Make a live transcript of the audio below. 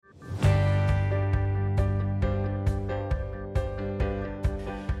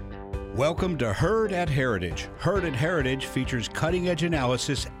Welcome to Heard at Heritage. Heard at Heritage features cutting-edge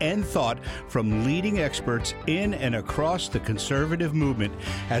analysis and thought from leading experts in and across the conservative movement,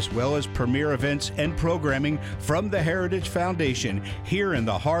 as well as premier events and programming from the Heritage Foundation here in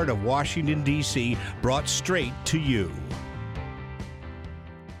the heart of Washington, D.C., brought straight to you.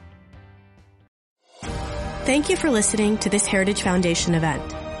 Thank you for listening to this Heritage Foundation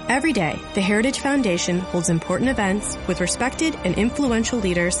event. Every day, the Heritage Foundation holds important events with respected and influential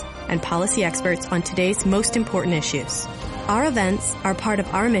leaders and policy experts on today's most important issues. Our events are part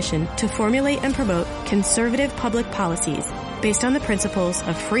of our mission to formulate and promote conservative public policies based on the principles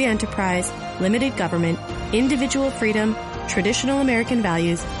of free enterprise, limited government, individual freedom, traditional American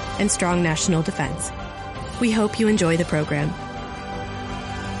values, and strong national defense. We hope you enjoy the program.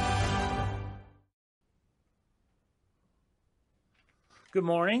 Good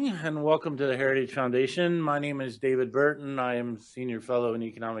morning and welcome to the Heritage Foundation. My name is David Burton. I am Senior Fellow in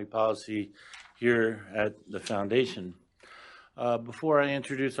Economic Policy here at the Foundation. Before I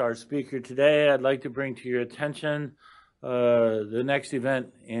introduce our speaker today, I'd like to bring to your attention the next event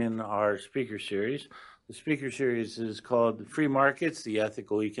in our speaker series. The speaker series is called Free Markets, the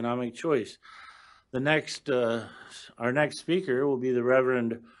Ethical Economic Choice. Our next speaker will be the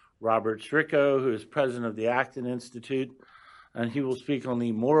Reverend Robert Strico, who is president of the Acton Institute, and he will speak on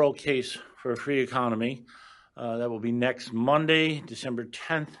the moral case for a free economy. That will be next Monday, December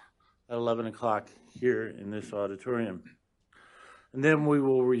 10th at 11 o'clock here in this auditorium. And then we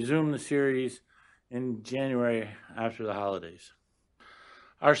will resume the series in January after the holidays.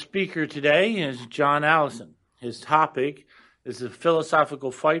 Our speaker today is John Allison. His topic is the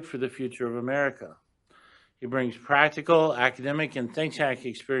philosophical fight for the future of America. He brings practical, academic, and think tank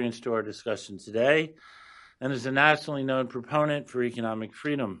experience to our discussion today, and is a nationally known proponent for economic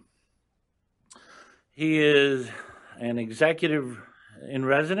freedom. He is an executive in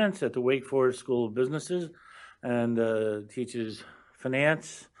residence at the Wake Forest School of Businesses and teaches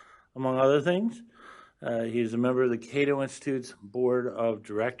finance, among other things. He is a member of the Cato Institute's Board of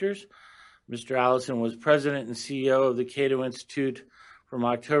Directors. Mr. Allison was president and CEO of the Cato Institute from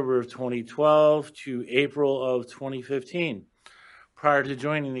October of 2012 to April of 2015. Prior to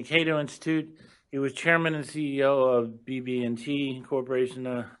joining the Cato Institute, he was chairman and CEO of BB&T Corporation,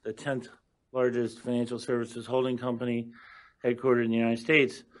 the 10th largest financial services holding company headquartered in the United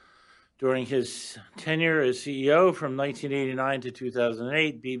States. During his tenure as CEO from 1989 to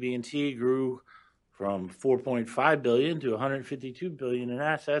 2008, BB&T grew from $4.5 billion to $152 billion in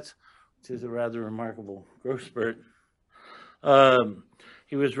assets, which is a rather remarkable growth spurt.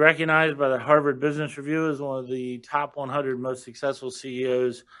 He was recognized by the Harvard Business Review as one of the top 100 most successful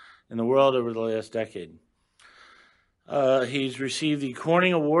CEOs in the world over the last decade. He's received the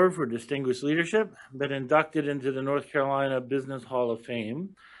Corning Award for Distinguished Leadership, been inducted into the North Carolina Business Hall of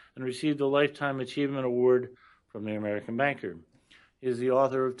Fame, and received the Lifetime Achievement Award from the American Banker. He is the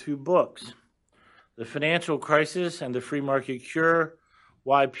author of 2 books, The Financial Crisis and the Free Market Cure,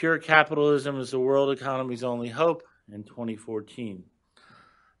 Why Pure Capitalism is the World Economy's Only Hope, in 2014.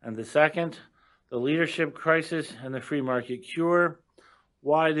 And the second, The Leadership Crisis and the Free Market Cure,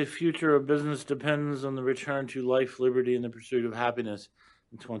 Why the Future of Business Depends on the Return to Life, Liberty, and the Pursuit of Happiness,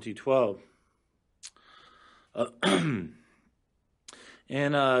 in 2012.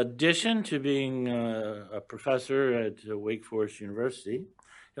 In addition to being a professor at Wake Forest University,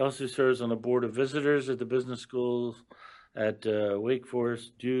 he also serves on the board of visitors at the business schools at Wake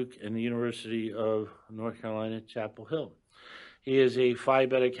Forest, Duke, and the University of North Carolina, Chapel Hill. He is a Phi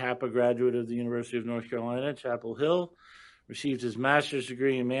Beta Kappa graduate of the University of North Carolina, Chapel Hill, received his master's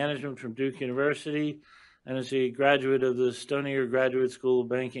degree in management from Duke University, and is a graduate of the Stonier Graduate School of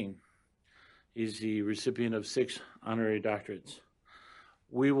Banking. He's the recipient of 6 honorary doctorates.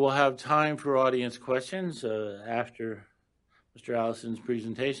 We will have time for audience questions after Mr. Allison's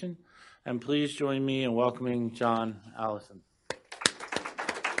presentation, and please join me in welcoming John Allison.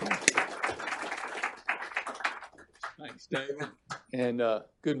 Thanks, David, and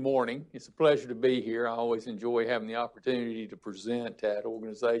good morning. It's a pleasure to be here. I always enjoy having the opportunity to present at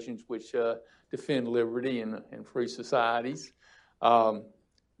organizations which defend liberty and free societies.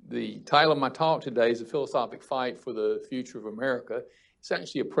 The title of my talk today is The Philosophic Fight for the Future of America. It's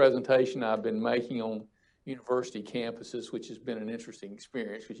actually a presentation I've been making on university campuses, which has been an interesting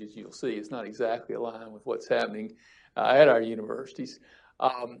experience, which, as you'll see, is not exactly aligned with what's happening at our universities.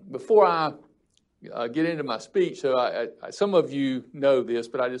 Before I get into my speech, so some of you know this,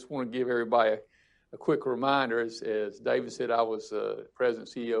 but I just want to give everybody a quick reminder. As David said, I was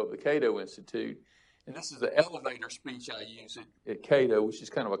president and CEO of the Cato Institute, and this is the elevator speech I use at Cato, which is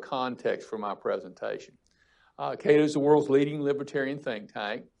kind of a context for my presentation. Cato is the world's leading libertarian think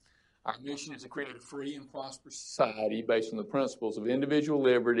tank. Our mission is to create a free and prosperous society based on the principles of individual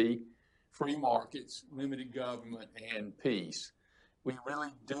liberty, free markets, limited government, and peace. We really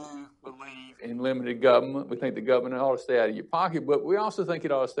do believe in limited government. We think the government ought to stay out of your pocket, but we also think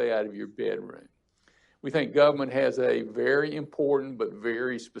it ought to stay out of your bedroom. We think government has a very important but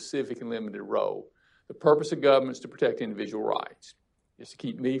very specific and limited role. The purpose of government is to protect individual rights. It's to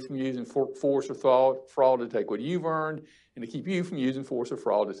keep me from using force or fraud to take what you've earned, and to keep you from using force or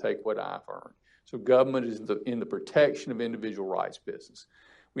fraud to take what I've earned. So government is in the protection of individual rights business.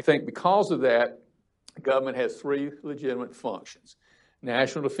 We think because of that, government has three legitimate functions.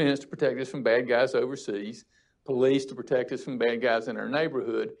 National defense to protect us from bad guys overseas, police to protect us from bad guys in our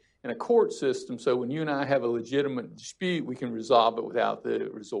neighborhood, and a court system so when you and I have a legitimate dispute, we can resolve it without the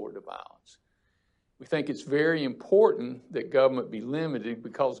resort to violence. We think it's very important that government be limited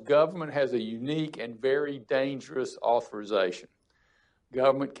because government has a unique and very dangerous authorization.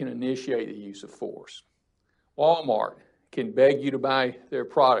 Government can initiate the use of force. Walmart can beg you to buy their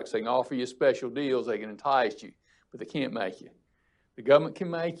products. They can offer you special deals. They can entice you, but they can't make you. The government can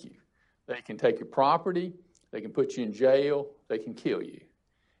make you. They can take your property. They can put you in jail. They can kill you.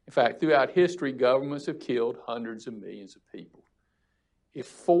 In fact, throughout history, governments have killed hundreds of millions of people. If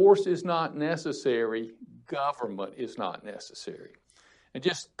force is not necessary, government is not necessary. And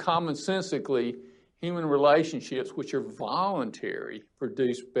just commonsensically, human relationships, which are voluntary,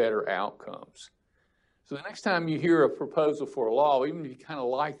 produce better outcomes. So the next time you hear a proposal for a law, even if you kind of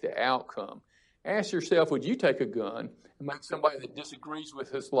like the outcome, ask yourself, would you take a gun and make somebody that disagrees with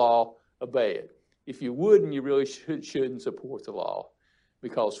this law obey it? If you wouldn't, you really shouldn't support the law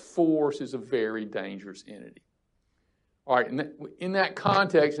because force is a very dangerous entity. All right, in that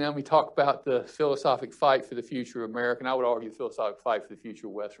context, now we talk about the philosophic fight for the future of America, and I would argue the philosophic fight for the future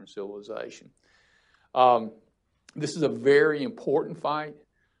of Western civilization. This is a very important fight.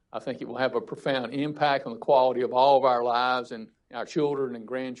 I think it will have a profound impact on the quality of all of our lives and our children and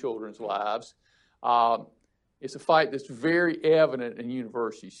grandchildren's lives. It's a fight that's very evident in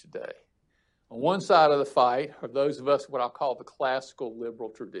universities today. On one side of the fight are those of us what I'll call the classical liberal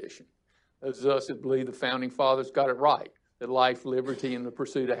tradition. Those of us that believe the Founding Fathers got it right, that life, liberty, and the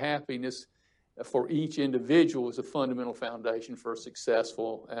pursuit of happiness for each individual is a fundamental foundation for a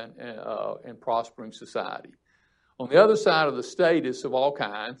successful and prospering society. On the other side of the statists of all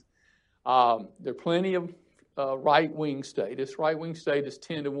kinds, there are plenty of right-wing statists. Right-wing statists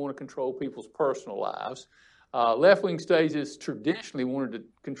tend to want to control people's personal lives. Left-wing statists traditionally wanted to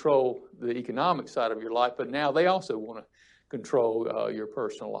control the economic side of your life, but now they also want to control your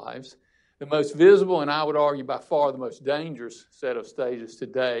personal lives. The most visible, and I would argue by far the most dangerous set of statists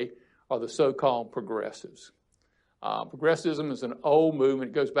today are the so-called progressives. Progressivism is an old movement.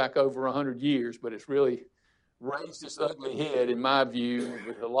 It goes back over 100 years, but it's really raised its ugly head, in my view,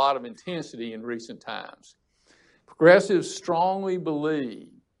 with a lot of intensity in recent times. Progressives strongly believe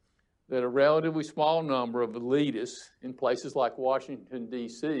that a relatively small number of elitists in places like Washington,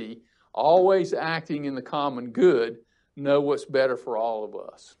 D.C., always acting in the common good, know what's better for all of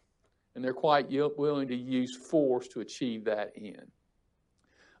us. And they're quite willing to use force to achieve that end.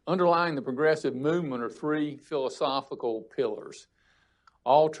 Underlying the progressive movement are three philosophical pillars: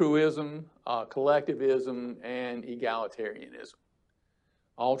 altruism, collectivism, and egalitarianism.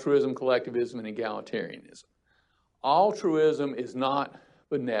 Altruism, collectivism, and egalitarianism. Altruism is not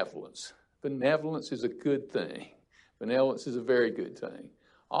benevolence. Benevolence is a good thing. Benevolence is a very good thing.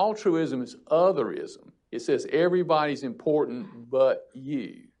 Altruism is otherism. It says everybody's important but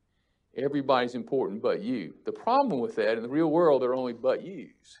you. Everybody's important but you. The problem with that, in the real world, there are only but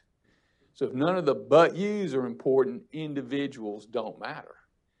yous. So if none of the but yous are important, individuals don't matter.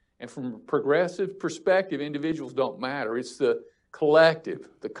 And from a progressive perspective, individuals don't matter. It's the collective,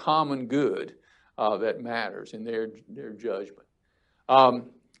 the common good that matters in their judgment.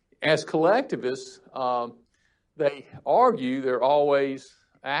 As collectivists, they argue they're always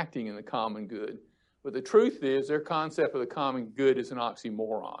acting in the common good. But the truth is their concept of the common good is an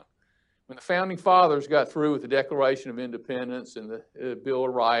oxymoron. When the Founding Fathers got through with the Declaration of Independence and the Bill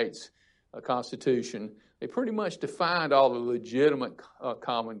of Rights, Constitution, they pretty much defined all the legitimate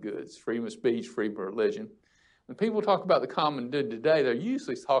common goods: freedom of speech, freedom of religion. When people talk about the common good today, they're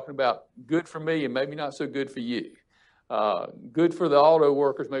usually talking about good for me and maybe not so good for you. Good for the auto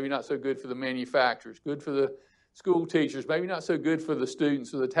workers, maybe not so good for the manufacturers. Good for the school teachers, maybe not so good for the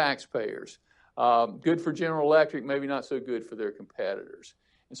students or the taxpayers. Good for General Electric, maybe not so good for their competitors.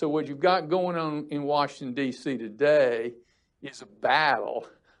 And so what you've got going on in Washington, D.C. today is a battle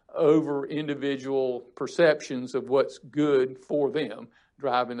over individual perceptions of what's good for them,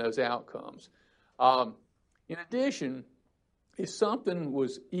 driving those outcomes. In addition, if something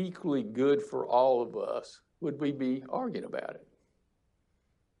was equally good for all of us, would we be arguing about it?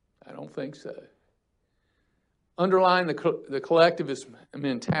 I don't think so. Underlying the collectivist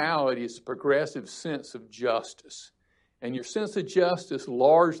mentality is a progressive sense of justice. And your sense of justice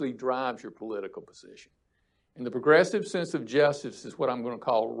largely drives your political position. And the progressive sense of justice is what I'm going to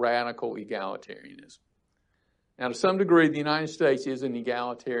call radical egalitarianism. Now, to some degree, the United States is an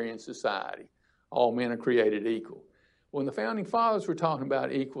egalitarian society. All men are created equal. When the Founding Fathers were talking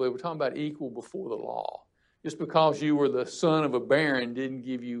about equal, they were talking about equal before the law. Just because you were the son of a baron didn't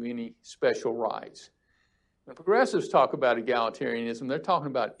give you any special rights. When progressives talk about egalitarianism, they're talking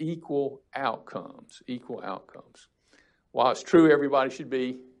about equal outcomes, While it's true everybody should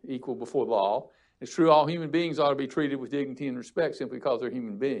be equal before the law, it's true all human beings ought to be treated with dignity and respect simply because they're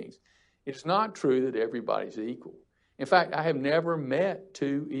human beings. It's not true that everybody's equal. In fact, I have never met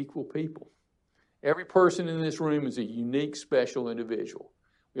two equal people. Every person in this room is a unique, special individual.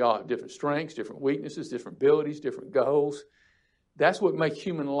 We all have different strengths, different weaknesses, different abilities, different goals. That's what makes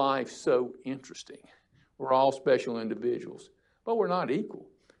human life so interesting. We're all special individuals, but we're not equal.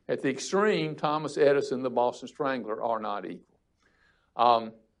 At the extreme, Thomas Edison, the Boston Strangler, are not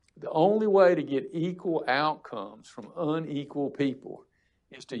equal. The only way to get equal outcomes from unequal people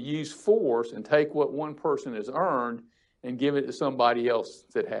is to use force and take what one person has earned and give it to somebody else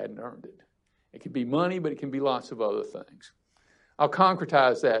that hadn't earned it. It can be money, but it can be lots of other things. I'll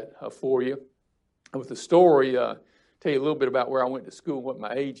concretize that for you with a story, tell you a little bit about where I went to school and what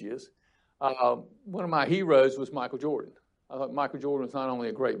my age is. One of my heroes was Michael Jordan. I thought Michael Jordan was not only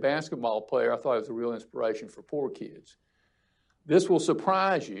a great basketball player, I thought he was a real inspiration for poor kids. This will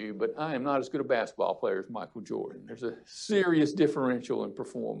surprise you, but I am not as good a basketball player as Michael Jordan. There's a serious differential in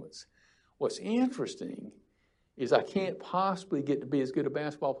performance. What's interesting is I can't possibly get to be as good a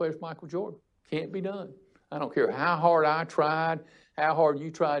basketball player as Michael Jordan. Can't be done. I don't care how hard I tried, how hard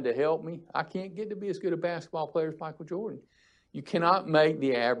you tried to help me. I can't get to be as good a basketball player as Michael Jordan. You cannot make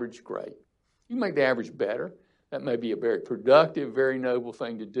the average great. You make the average better. That may be a very productive, very noble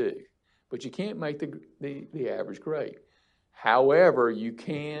thing to do. But you can't make the average great. However, you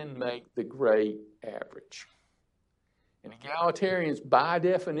can make the great average. And egalitarians, by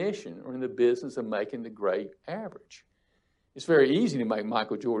definition, are in the business of making the great average. It's very easy to make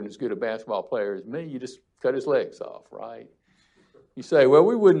Michael Jordan as good a basketball player as me. You just cut his legs off, right? You say, well,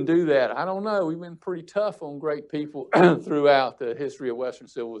 we wouldn't do that. I don't know. We've been pretty tough on great people throughout the history of Western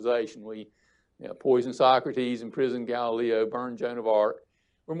civilization. We poisoned Socrates, imprisoned Galileo, burned Joan of Arc.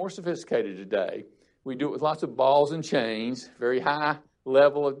 We're more sophisticated today. We do it with lots of balls and chains, very high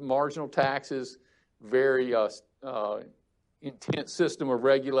level of marginal taxes, very intense system of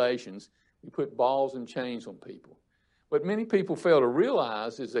regulations. We put balls and chains on people. What many people fail to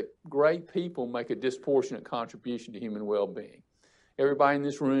realize is that great people make a disproportionate contribution to human well-being. Everybody in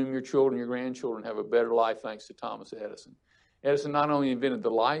this room, your children, your grandchildren, have a better life thanks to Thomas Edison. Edison not only invented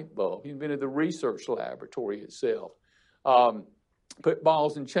the light bulb, he invented the research laboratory itself. Put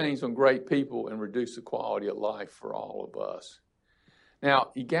balls and chains on great people and reduce the quality of life for all of us. Now,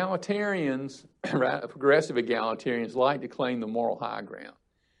 egalitarians, progressive egalitarians, like to claim the moral high ground.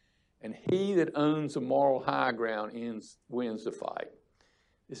 And he that owns the moral high ground wins the fight.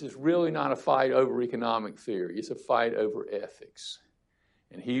 This is really not a fight over economic theory. It's a fight over ethics.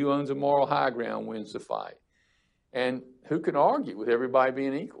 And he who owns the moral high ground wins the fight. And who can argue with everybody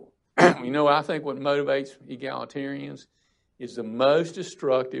being equal? I think what motivates egalitarians is the most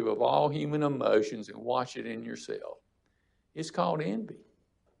destructive of all human emotions, and watch it in yourself. It's called envy.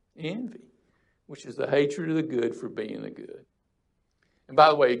 Envy, which is the hatred of the good for being the good. And by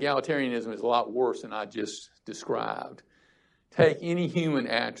the way, egalitarianism is a lot worse than I just described. Take any human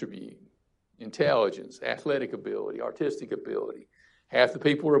attribute, intelligence, athletic ability, artistic ability. Half the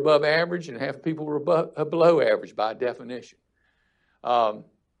people are above average and half the people are below average by definition. The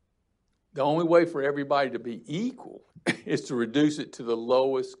only way for everybody to be equal is to reduce it to the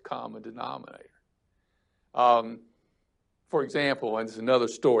lowest common denominator. For example, and this is another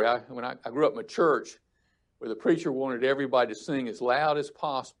story, when I grew up in a church where the preacher wanted everybody to sing as loud as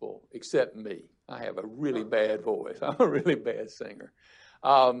possible except me. I have a really bad voice. I'm a really bad singer.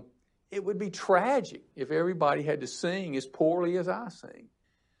 It would be tragic if everybody had to sing as poorly as I sing.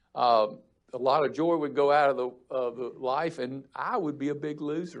 A lot of joy would go out of the life, and I would be a big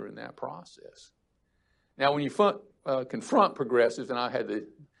loser in that process. Now, when you confront progressives, and I had the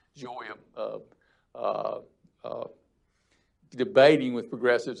joy of debating with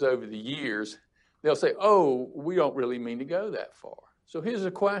progressives over the years, they'll say, oh, we don't really mean to go that far. So here's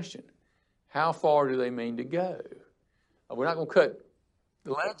a question. How far do they mean to go? We're not going to cut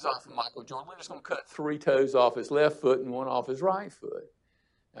the legs off of Michael Jordan. We're just going to cut 3 toes off his left foot and 1 off his right foot.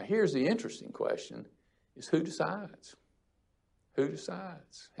 Now, here's the interesting question, is who decides? Who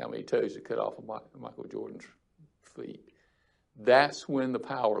decides how many toes to cut off of Michael Jordan's feet? That's when the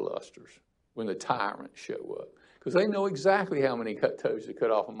power lusters, when the tyrants show up. Because they know exactly how many toes to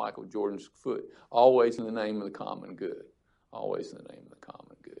cut off of Michael Jordan's foot, always in the name of the common good. Always in the name of the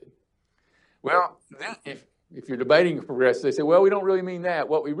common good. Well, then if you're debating a progressive, they say, well, we don't really mean that.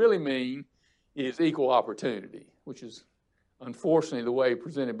 What we really mean is equal opportunity, which is unfortunately the way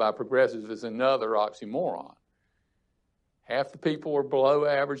presented by progressives is another oxymoron. Half the people are below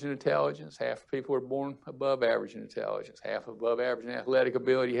average in intelligence, half the people are born above average in intelligence, half above average in athletic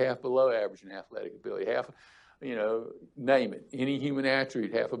ability, half below average in athletic ability, half, name it, any human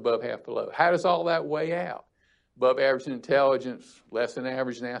attribute, half above, half below. How does all that weigh out? Above average in intelligence, less than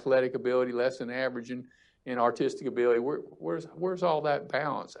average in athletic ability, less than average in artistic ability. Where's all that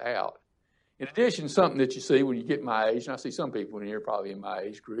balance out? In addition, something that you see when you get my age, and I see some people in here probably in my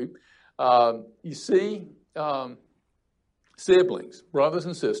age group, you see siblings, brothers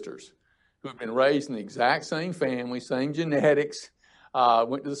and sisters, who have been raised in the exact same family, same genetics,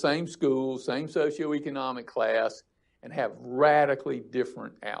 went to the same school, same socioeconomic class, and have radically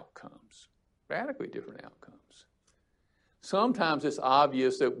different outcomes. Radically different outcomes. Sometimes it's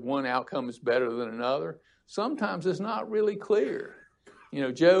obvious that one outcome is better than another. Sometimes it's not really clear.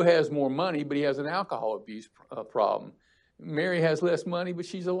 Joe has more money, but he has an alcohol abuse problem. Mary has less money, but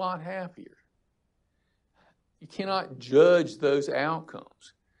she's a lot happier. You cannot judge those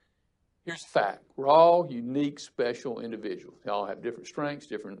outcomes. Here's the fact. We're all unique, special individuals. They all have different strengths,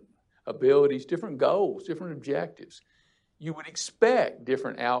 different abilities, different goals, different objectives. You would expect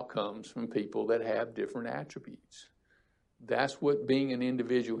different outcomes from people that have different attributes. That's what being an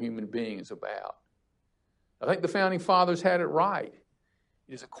individual human being is about. I think the Founding Fathers had it right.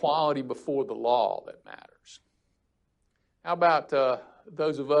 It is equality before the law that matters. How about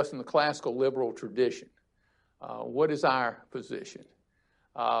those of us in the classical liberal tradition? What is our position?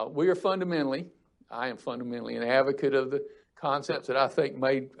 I am fundamentally an advocate of the concepts that I think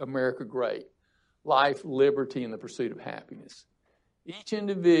made America great. Life, liberty, and the pursuit of happiness. Each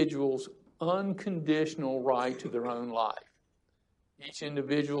individual's unconditional right to their own life. Each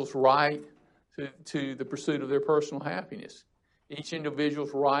individual's right to the pursuit of their personal happiness. Each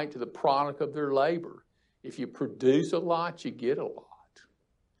individual's right to the product of their labor. If you produce a lot, you get a lot.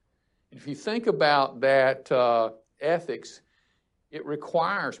 If you think about that ethics, it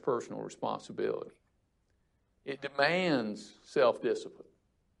requires personal responsibility. It demands self-discipline.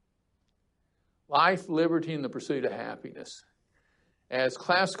 Life, liberty, and the pursuit of happiness. As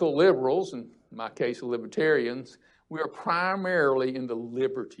classical liberals, in my case libertarians, we are primarily in the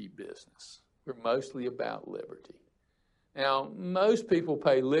liberty business. We're mostly about liberty. Now, most people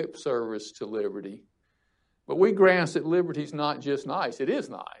pay lip service to liberty, but we grasp that liberty is not just nice. It is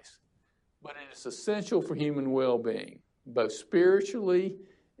nice, but it is essential for human well-being, both spiritually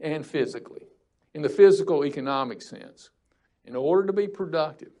and physically. In the physical economic sense, in order to be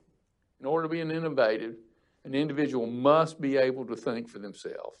productive, in order to be an individual must be able to think for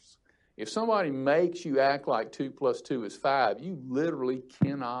themselves. If somebody makes you act like 2 + 2 is 5, you literally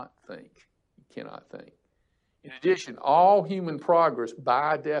cannot think. You cannot think. In addition, all human progress,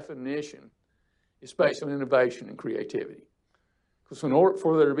 by definition, is based on innovation and creativity. Because in order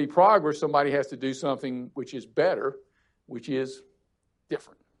for there to be progress, somebody has to do something which is better, which is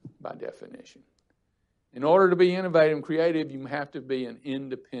different by definition. In order to be innovative and creative, you have to be an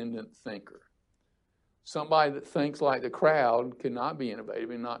independent thinker. Somebody that thinks like the crowd cannot be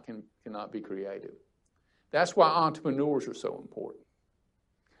innovative and cannot be creative. That's why entrepreneurs are so important.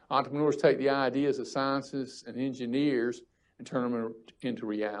 Entrepreneurs take the ideas of scientists and engineers and turn them into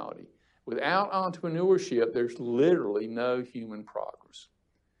reality. Without entrepreneurship, there's literally no human progress.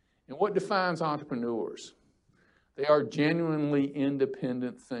 And what defines entrepreneurs? They are genuinely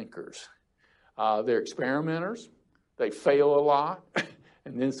independent thinkers. They're experimenters. They fail a lot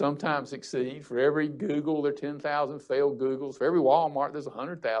and then sometimes succeed. For every Google, there are 10,000 failed Googles. For every Walmart, there's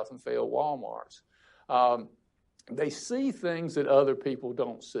 100,000 failed Walmarts. They see things that other people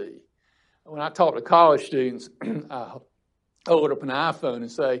don't see. When I talk to college students, I hold up an iPhone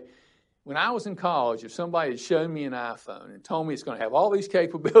and say, when I was in college, if somebody had shown me an iPhone and told me it's going to have all these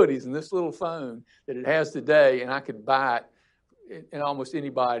capabilities in this little phone that it has today, and I could buy it, and almost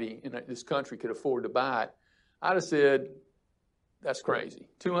anybody in this country could afford to buy it, I'd have said, that's crazy.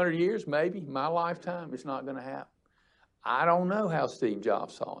 200 years, maybe, my lifetime, it's not going to happen. I don't know how Steve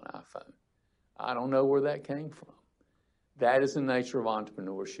Jobs saw an iPhone. I don't know where that came from. That is the nature of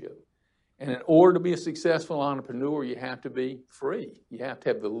entrepreneurship. And in order to be a successful entrepreneur, you have to be free. You have to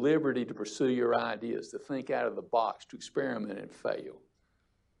have the liberty to pursue your ideas, to think out of the box, to experiment and fail.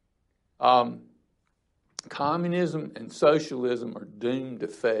 Communism and socialism are doomed to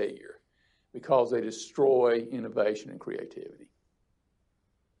failure because they destroy innovation and creativity.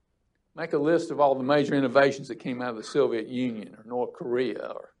 Make a list of all the major innovations that came out of the Soviet Union or North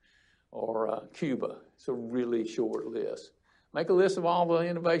Korea or Cuba. It's a really short list. Make a list of all the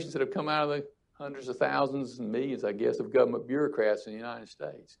innovations that have come out of the hundreds of thousands and millions, I guess, of government bureaucrats in the United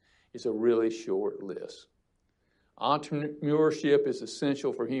States. It's a really short list. Entrepreneurship is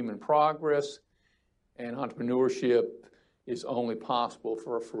essential for human progress, and entrepreneurship is only possible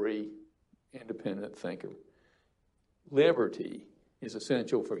for a free, independent thinker. Liberty is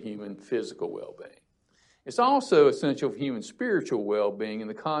essential for human physical well-being. It's also essential for human spiritual well-being in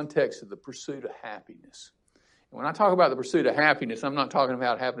the context of the pursuit of happiness. When I talk about the pursuit of happiness, I'm not talking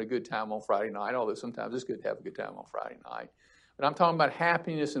about having a good time on Friday night, although sometimes it's good to have a good time on Friday night. But I'm talking about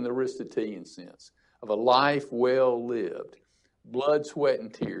happiness in the Aristotelian sense, of a life well lived, blood, sweat,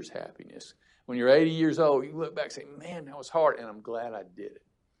 and tears happiness. When you're 80 years old, you look back and say, man, that was hard, and I'm glad I did it.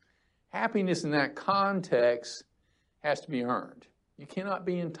 Happiness in that context has to be earned. You cannot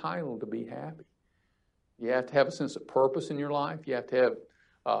be entitled to be happy. You have to have a sense of purpose in your life. You have to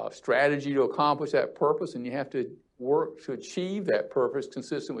have strategy to accomplish that purpose, and you have to work to achieve that purpose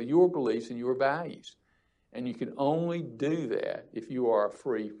consistent with your beliefs and your values. And you can only do that if you are a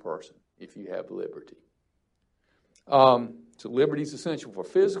free person, if you have liberty. So liberty is essential for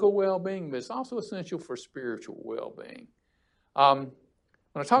physical well-being, but it's also essential for spiritual well-being. When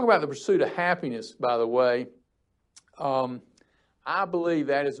I talk about the pursuit of happiness, by the way, I believe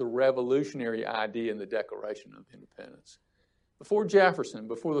that is a revolutionary idea in the Declaration of Independence. Before Jefferson,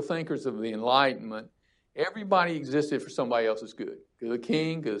 before the thinkers of the Enlightenment, everybody existed for somebody else's good. Good of the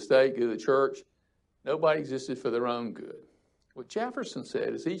king, good of the state, good of the church. Nobody existed for their own good. What Jefferson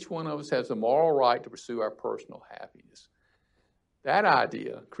said is each one of us has a moral right to pursue our personal happiness. That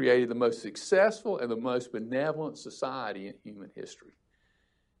idea created the most successful and the most benevolent society in human history.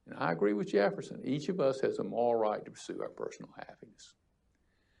 And I agree with Jefferson. Each of us has a moral right to pursue our personal happiness.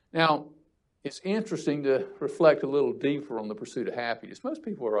 Now, it's interesting to reflect a little deeper on the pursuit of happiness. Most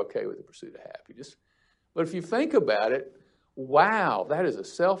people are okay with the pursuit of happiness. But if you think about it, wow, that is a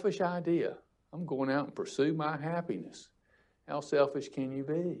selfish idea. I'm going out and pursue my happiness. How selfish can you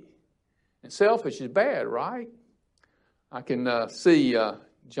be? And selfish is bad, right? I can see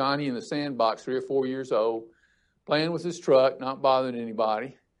Johnny in the sandbox, 3 or 4 years old, playing with his truck, not bothering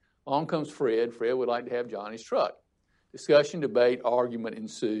anybody. Along comes Fred. Fred would like to have Johnny's truck. Discussion, debate, argument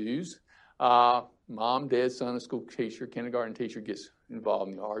ensues. Mom, dad, Sunday school teacher, kindergarten teacher gets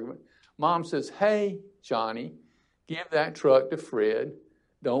involved in the argument. Mom says, hey, Johnny, give that truck to Fred.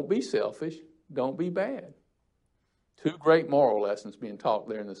 Don't be selfish. Don't be bad. 2 great moral lessons being taught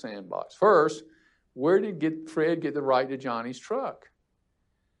there in the sandbox. First, where did Fred get the right to Johnny's truck?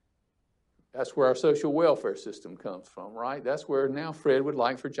 That's where our social welfare system comes from, right? That's where now Fred would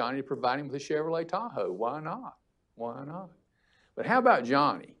like for Johnny to provide him with a Chevrolet Tahoe. Why not? Why not? But how about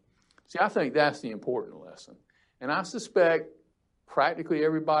Johnny? See, I think that's the important lesson. And I suspect practically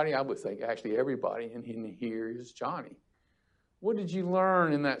everybody, I would think actually everybody in here is Johnny. What did you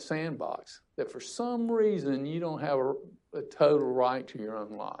learn in that sandbox? That for some reason you don't have a total right to your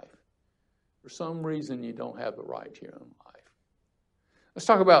own life. For some reason you don't have the right to your own life. Let's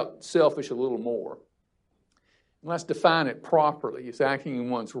talk about selfish a little more. And let's define it properly. It's acting in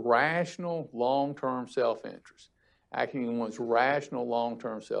one's rational, long-term self-interest. Acting in one's rational,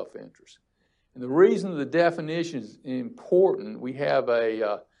 long-term self-interest. And the reason the definition is important, we have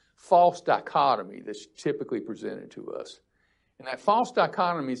a false dichotomy that's typically presented to us. And that false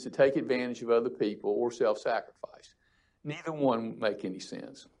dichotomy is to take advantage of other people or self-sacrifice. Neither one make any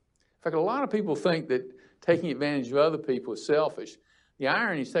sense. In fact, a lot of people think that taking advantage of other people is selfish. The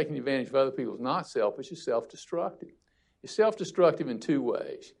irony is taking advantage of other people is not selfish, it's self-destructive. It's self-destructive in 2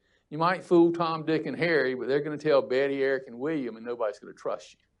 ways. You might fool Tom, Dick, and Harry, but they're going to tell Betty, Eric, and William, and nobody's going to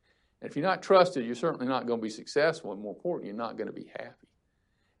trust you. And if you're not trusted, you're certainly not going to be successful, and more importantly, you're not going to be happy.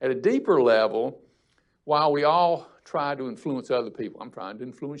 At a deeper level, while we all try to influence other people, I'm trying to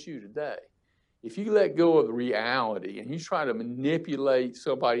influence you today. If you let go of the reality and you try to manipulate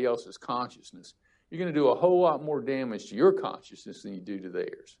somebody else's consciousness, you're going to do a whole lot more damage to your consciousness than you do to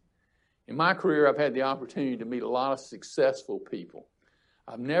theirs. In my career, I've had the opportunity to meet a lot of successful people.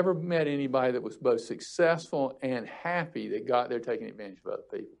 I've never met anybody that was both successful and happy that got there taking advantage of other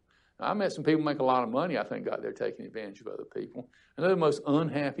people. Now, I met some people who make a lot of money, I think, got there taking advantage of other people. And they're the most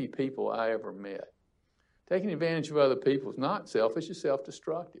unhappy people I ever met. Taking advantage of other people is not selfish, it's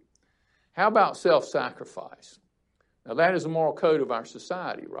self-destructive. How about self-sacrifice? Now, that is the moral code of our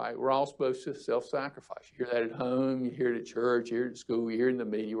society, right? We're all supposed to self-sacrifice. You hear that at home, you hear it at church, you hear it at school, you hear it in the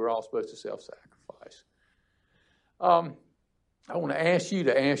media. We're all supposed to self-sacrifice. I want to ask you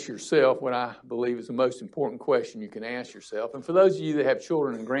to ask yourself what I believe is the most important question you can ask yourself. And for those of you that have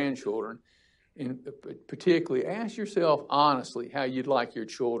children and grandchildren, and particularly, ask yourself honestly how you'd like your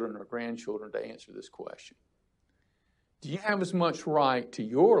children or grandchildren to answer this question. Do you have as much right to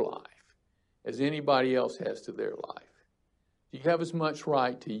your life as anybody else has to their life? Do you have as much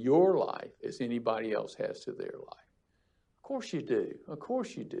right to your life as anybody else has to their life? Of course you do. Of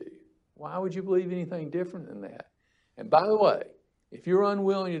course you do. Why would you believe anything different than that? And by the way, if you're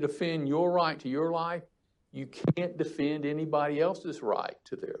unwilling to defend your right to your life, you can't defend anybody else's right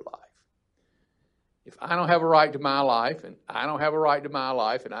to their life. If I don't have a right to my life, and I don't have a right to my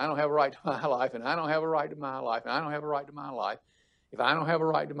life, and I don't have a right to my life, and I don't have a right to my life, and I don't have a right to my life, if I don't have a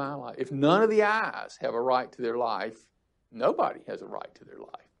right to my life, if none of the I's have a right to their life, nobody has a right to their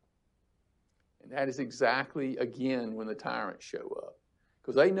life. And that is exactly, again, when the tyrants show up.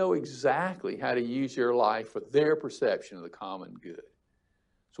 Because they know exactly how to use your life for their perception of the common good.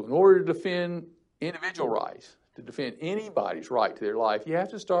 So in order to defend individual rights, to defend anybody's right to their life, you have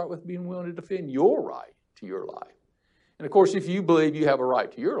to start with being willing to defend your right to your life. And of course, if you believe you have a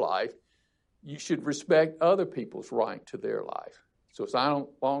right to your life, you should respect other people's right to their life. So as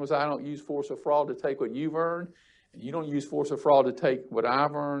long as I don't use force or fraud to take what you've earned, and you don't use force or fraud to take what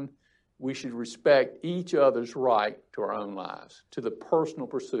I've earned, we should respect each other's right to our own lives, to the personal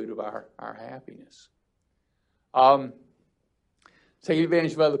pursuit of our happiness. Taking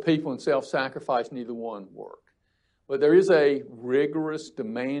advantage of other people and self-sacrifice, neither one work. But there is a rigorous,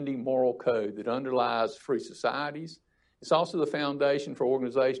 demanding moral code that underlies free societies. It's also the foundation for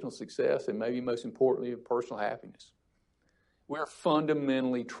organizational success and maybe most importantly, of personal happiness. We're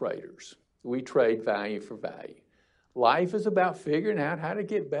fundamentally traders. We trade value for value. Life is about figuring out how to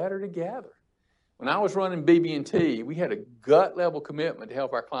get better together. When I was running BB&T, we had a gut-level commitment to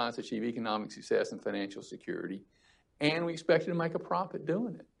help our clients achieve economic success and financial security, and we expected to make a profit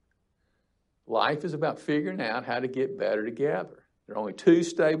doing it. Life is about figuring out how to get better together. There are only two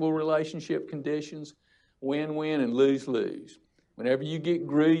stable relationship conditions, win-win and lose-lose. Whenever you get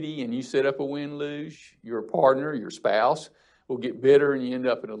greedy and you set up a win-lose, your partner, your spouse, will get bitter and you end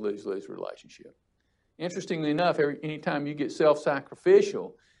up in a lose-lose relationship. Interestingly enough, anytime you get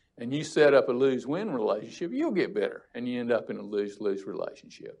self-sacrificial and you set up a lose-win relationship, you'll get bitter and you end up in a lose-lose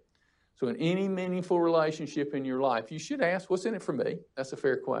relationship. So in any meaningful relationship in your life, you should ask, what's in it for me? That's a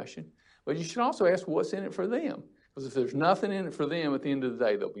fair question. But you should also ask, what's in it for them? Because if there's nothing in it for them, at the end of the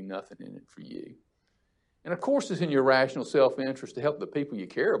day, there'll be nothing in it for you. And of course, it's in your rational self-interest to help the people you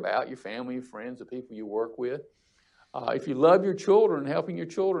care about, your family, your friends, the people you work with. If you love your children, helping your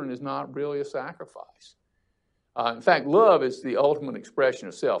children is not really a sacrifice. In fact, love is the ultimate expression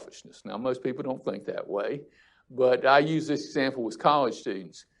of selfishness. Now, most people don't think that way, but I use this example with college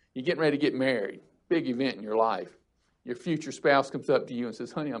students. You're getting ready to get married, big event in your life. Your future spouse comes up to you and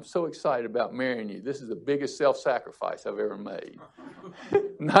says, honey, I'm so excited about marrying you. This is the biggest self-sacrifice I've ever made.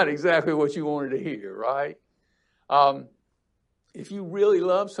 Not exactly what you wanted to hear, right? If you really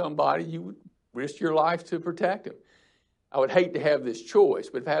love somebody, you would risk your life to protect them. I would hate to have this choice,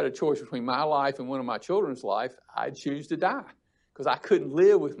 but if I had a choice between my life and one of my children's life, I'd choose to die because I couldn't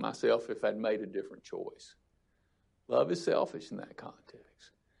live with myself if I'd made a different choice. Love is selfish in that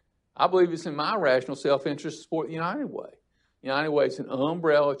context. I believe it's in my rational self-interest to support the United Way. United Way is an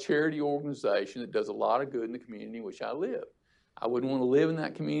umbrella charity organization that does a lot of good in the community in which I live. I wouldn't want to live in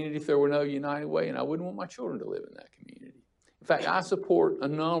that community if there were no United Way, and I wouldn't want my children to live in that community. In fact, I support a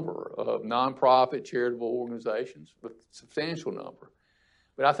number of nonprofit charitable organizations, a substantial number.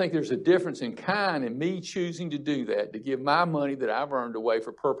 But I think there's a difference in kind in me choosing to do that, to give my money that I've earned away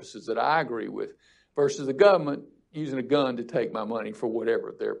for purposes that I agree with, versus the government using a gun to take my money for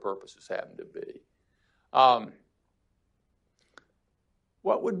whatever their purposes happen to be.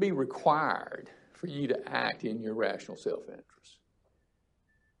 What would be required for you to act in your rational self-interest?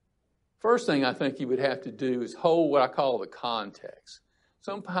 First thing I think you would have to do is hold what I call the context.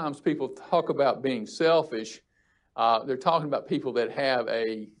 Sometimes people talk about being selfish. They're talking about people that have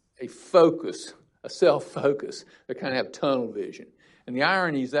a focus, a self-focus. They kind of have tunnel vision. And the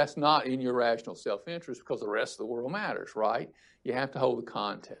irony is that's not in your rational self-interest because the rest of the world matters, right? You have to hold the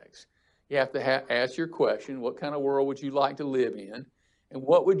context. You have to ask your question, what kind of world would you like to live in? And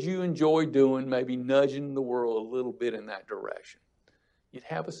what would you enjoy doing, maybe nudging the world a little bit in that direction? You'd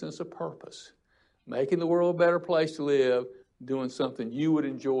have a sense of purpose, making the world a better place to live, doing something you would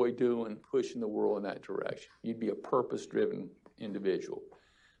enjoy doing, pushing the world in that direction. You'd be a purpose-driven individual.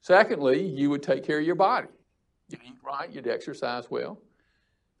 Secondly, you would take care of your body. You'd eat right, you'd exercise well.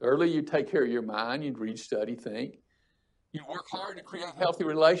 Thirdly, you'd take care of your mind, you'd read, study, think. You'd work hard to create healthy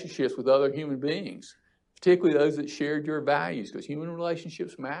relationships with other human beings, particularly those that shared your values, because human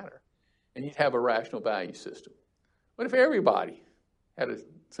relationships matter. And you'd have a rational value system. What if everybody had a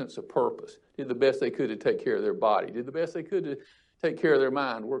sense of purpose, did the best they could to take care of their body, did the best they could to take care of their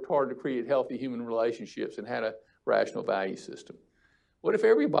mind, worked hard to create healthy human relationships, and had a rational value system? What if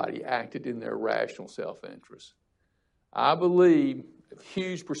everybody acted in their rational self-interest? I believe a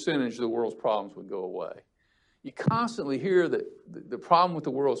huge percentage of the world's problems would go away. You constantly hear that the problem with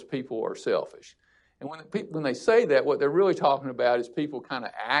the world's people are selfish. And when they say that, what they're really talking about is people kind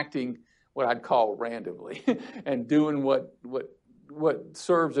of acting what I'd call randomly and doing what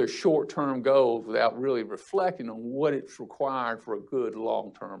serves their short-term goals without really reflecting on what it's required for a good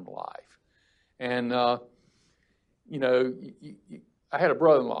long-term life. And, I had a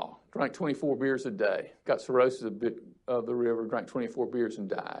brother-in-law, drank 24 beers a day, got cirrhosis of the liver, drank 24 beers and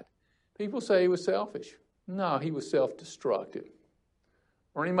died. People say he was selfish. No, he was self-destructive.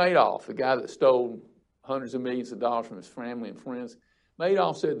 Bernie Madoff, the guy that stole hundreds of millions of dollars from his family and friends,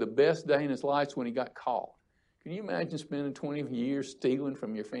 Madoff said the best day in his life is when he got caught. Can you imagine spending 20 years stealing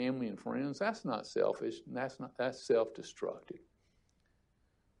from your family and friends? That's not selfish, and that's self-destructive.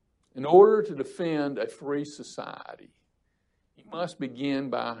 In order to defend a free society, you must begin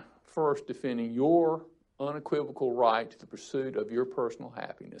by first defending your unequivocal right to the pursuit of your personal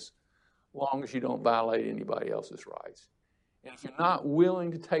happiness, as long as you don't violate anybody else's rights. And if you're not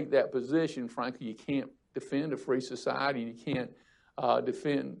willing to take that position, frankly, you can't defend a free society, and you can't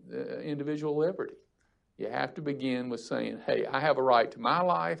defend individual liberty. You have to begin with saying, hey, I have a right to my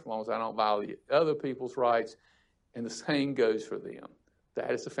life as long as I don't violate other people's rights, and the same goes for them.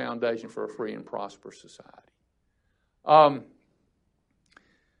 That is the foundation for a free and prosperous society.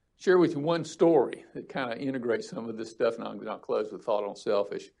 Share with you one story that kind of integrates some of this stuff, and I'll close with a thought on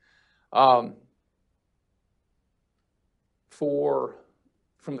selfish. From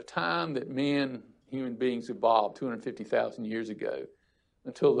the time that human beings evolved 250,000 years ago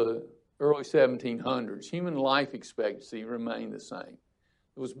until the early 1700s, human life expectancy remained the same.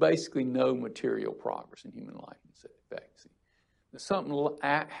 There was basically no material progress in human life expectancy. Now, something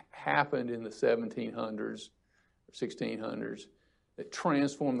happened in the 1700s or 1600s that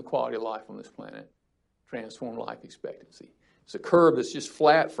transformed the quality of life on this planet, transformed life expectancy. It's a curve that's just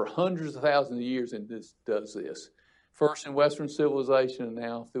flat for hundreds of thousands of years, and this does this. First in Western civilization and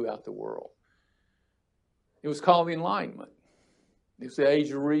now throughout the world. It was called the Enlightenment. It was the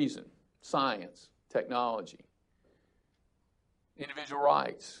age of reason, science, technology, individual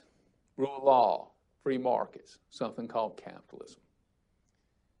rights, rule of law, free markets, something called capitalism.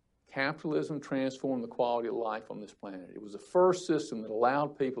 Capitalism transformed the quality of life on this planet. It was the first system that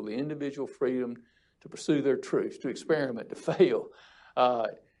allowed people the individual freedom to pursue their truths, to experiment, to fail.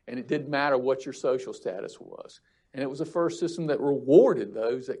 And it didn't matter what your social status was. And it was the first system that rewarded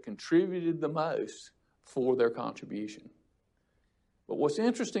those that contributed the most for their contribution. But what's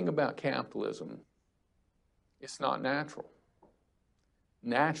interesting about capitalism, it's not natural.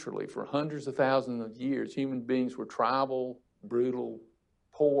 Naturally, for hundreds of thousands of years, human beings were tribal, brutal,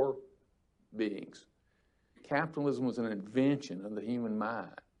 poor beings. Capitalism was an invention of the human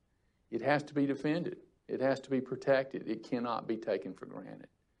mind. It has to be defended. It has to be protected. It cannot be taken for granted.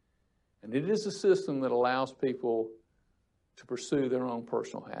 And it is a system that allows people to pursue their own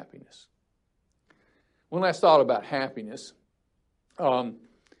personal happiness. One last thought about happiness.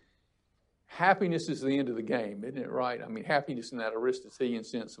 Happiness is the end of the game, isn't it right? I mean, happiness in that Aristotelian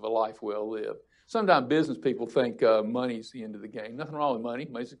sense of a life well lived. Sometimes business people think money is the end of the game. Nothing wrong with money.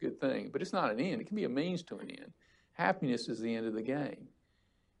 Money's a good thing. But it's not an end. It can be a means to an end. Happiness is the end of the game.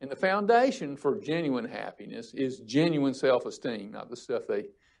 And the foundation for genuine happiness is genuine self-esteem, not the stuff they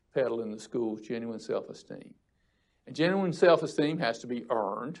peddle in the schools, genuine self-esteem. And genuine self-esteem has to be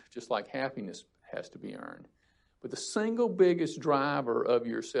earned, just like happiness has to be earned. But the single biggest driver of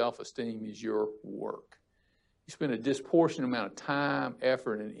your self-esteem is your work. You spend a disproportionate amount of time,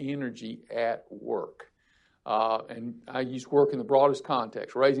 effort, and energy at work. And I use work in the broadest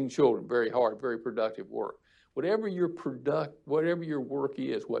context, raising children, very hard, very productive work. Whatever your work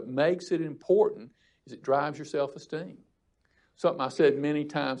is, what makes it important is it drives your self-esteem. Something I said many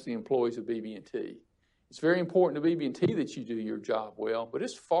times to the employees of BB&T. It's very important to BB&T that you do your job well, but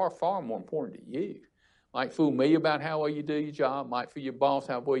it's far, far more important to you. Might fool me about how well you do your job, might fool your boss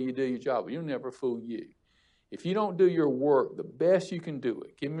how well you do your job, but you'll never fool you. If you don't do your work the best you can do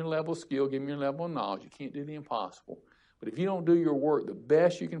it, give me a level of skill, give me a level of knowledge, you can't do the impossible. But if you don't do your work the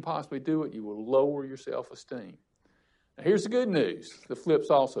best you can possibly do it, you will lower your self-esteem. Now, here's the good news. The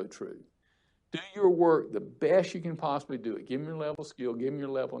flip's also true. Do your work the best you can possibly do it. Give them your level of skill, give them your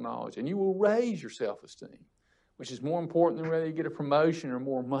level of knowledge, and you will raise your self-esteem, which is more important than whether you get a promotion or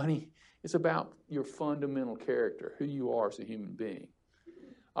more money. It's about your fundamental character, who you are as a human being.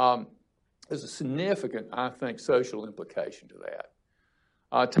 There's a significant, I think, social implication to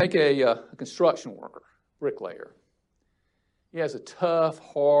that. Take a construction worker, bricklayer. He has a tough,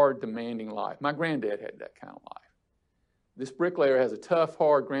 hard, demanding life. My granddad had that kind of life. This bricklayer has a tough,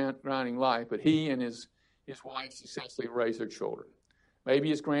 hard, grinding life, but he and his wife successfully raise their children. Maybe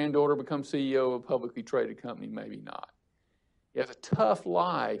his granddaughter becomes CEO of a publicly traded company, maybe not. He has a tough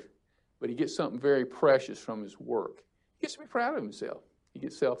life, but he gets something very precious from his work. He gets to be proud of himself. He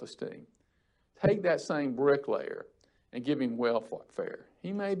gets self-esteem. Take that same bricklayer and give him welfare.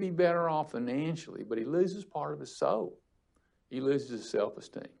 He may be better off financially, but he loses part of his soul. He loses his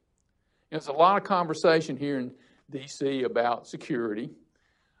self-esteem. There's a lot of conversation here in D.C. about security.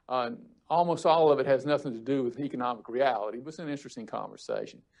 Almost all of it has nothing to do with economic reality, but it's an interesting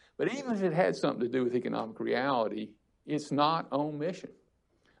conversation. But even if it had something to do with economic reality, it's not on mission.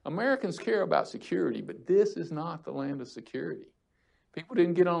 Americans care about security, but this is not the land of security. People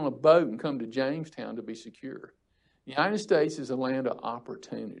didn't get on a boat and come to Jamestown to be secure. The United States is a land of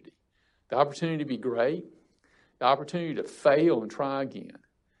opportunity. The opportunity to be great, the opportunity to fail and try again.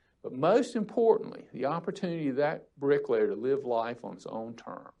 But most importantly, the opportunity of that bricklayer to live life on his own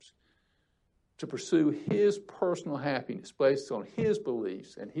terms, to pursue his personal happiness based on his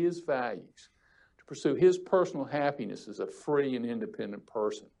beliefs and his values, to pursue his personal happiness as a free and independent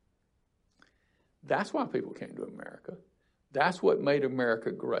person. That's why people came to America. That's what made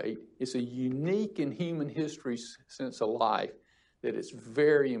America great. It's a unique in human history sense of life that it's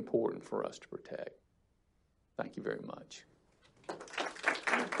very important for us to protect. Thank you very much.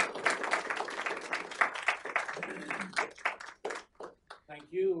 Thank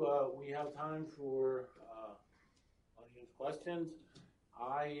you. We have time for audience questions.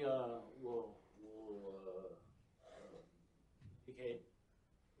 I will indicate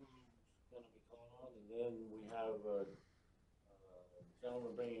who's going to be calling on, and then we have a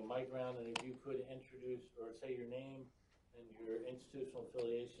gentleman bringing a mic around, and if you could introduce or say your name and your institutional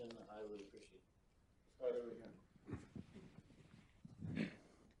affiliation, I would appreciate it. Start over here.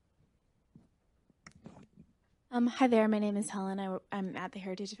 Hi there, my name is Helen. I'm at the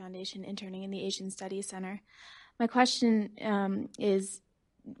Heritage Foundation interning in the Asian Studies Center. My question is,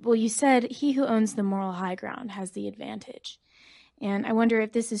 well, you said he who owns the moral high ground has the advantage. And I wonder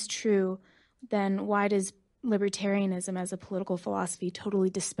if this is true, then why does libertarianism as a political philosophy totally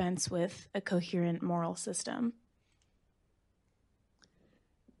dispense with a coherent moral system?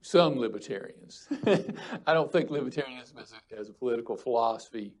 Some libertarians. I don't think libertarianism as a political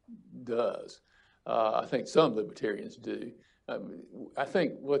philosophy does. I think some libertarians do. I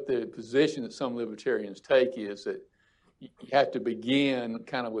think what the position that some libertarians take is that you have to begin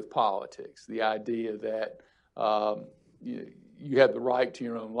kind of with politics, the idea that you have the right to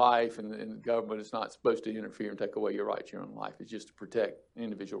your own life and the government is not supposed to interfere and take away your right to your own life. It's just to protect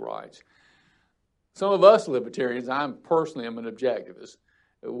individual rights. Some of us libertarians, I'm personally an objectivist.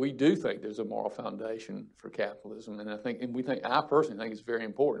 We do think there's a moral foundation for capitalism, and I personally think it's very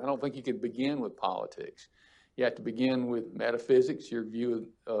important. I don't think you could begin with politics. You have to begin with metaphysics, your view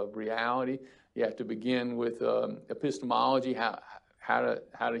of reality. You have to begin with epistemology, how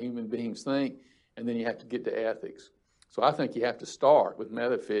do human beings think, and then you have to get to ethics. So I think you have to start with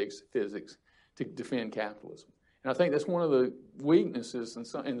metaphysics to defend capitalism. And I think that's one of the weaknesses in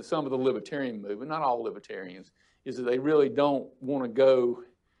some of the libertarian movement, not all libertarians, is that they really don't want to go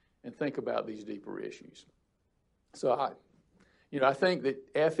and think about these deeper issues. So I think that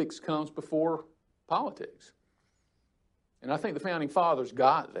ethics comes before politics. And I think the founding fathers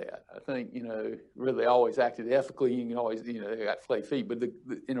got that. I think, really they always acted ethically. You can always, they got flay feet. But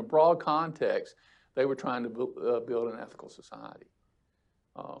in a broad context, they were trying to build an ethical society.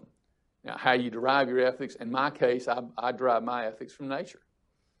 Now, how you derive your ethics, in my case, I derive my ethics from nature.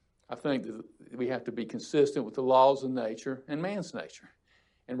 I think that we have to be consistent with the laws of nature and man's nature.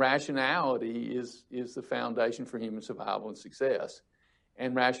 And rationality is the foundation for human survival and success.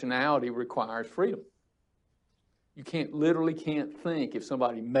 And rationality requires freedom. You literally can't think if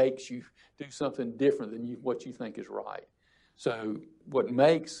somebody makes you do something different than what you think is right. So what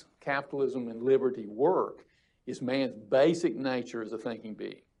makes capitalism and liberty work is man's basic nature as a thinking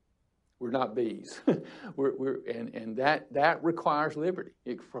being. We're not bees. and that requires liberty.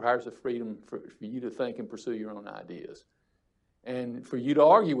 It requires the freedom for you to think and pursue your own ideas. And for you to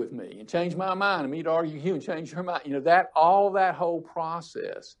argue with me and change my mind, and me to argue with you and change your mind. All that whole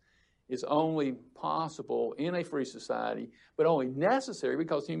process is only possible in a free society, but only necessary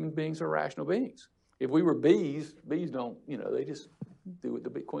because human beings are rational beings. If we were bees, bees don't, they just do what the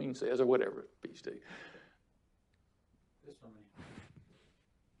bee queen says or whatever bees do. This one.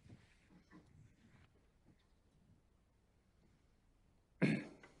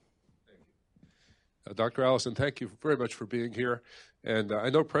 Dr. Allison, thank you very much for being here. And I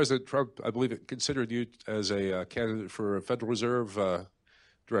know President Trump, I believe, considered you as a candidate for a Federal Reserve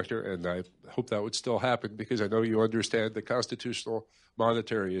director, and I hope that would still happen because I know you understand the constitutional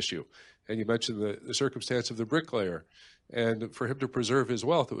monetary issue. And you mentioned the circumstance of the bricklayer. And for him to preserve his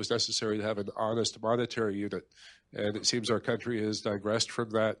wealth, it was necessary to have an honest monetary unit. And it seems our country has digressed from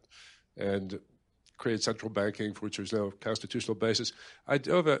that and created central banking, for which there's no constitutional basis. I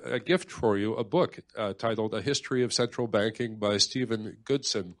do have a gift for you, a book titled A History of Central Banking by Stephen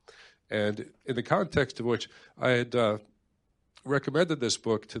Goodson. And in the context of which I had recommended this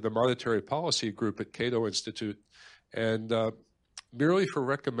book to the Monetary Policy Group at Cato Institute. And merely for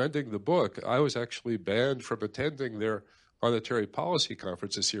recommending the book, I was actually banned from attending their monetary policy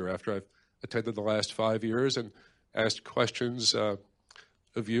conference this year after I've attended the last 5 years and asked questions of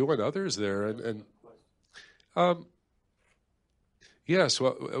you and others there. Yes,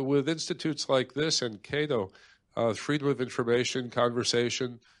 well, with institutes like this and Cato, freedom of information,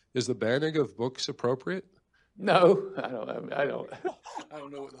 conversation, is the banning of books appropriate? No, I don't. I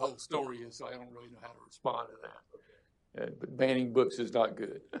don't know what the whole story is, so I don't really know how to respond to that. But banning books is not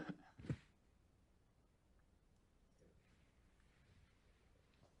good.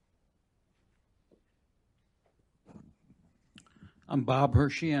 I'm Bob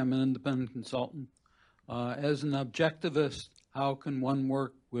Hershey. I'm an independent consultant. As an objectivist, how can one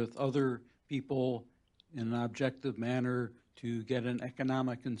work with other people in an objective manner to get an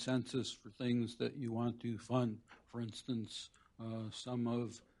economic consensus for things that you want to fund? For instance, some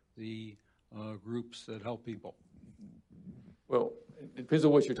of the groups that help people. Well, it depends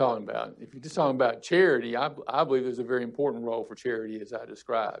on what you're talking about. If you're just talking about charity, I believe there's a very important role for charity, as I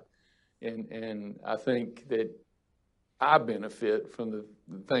described. And I think that I benefit from the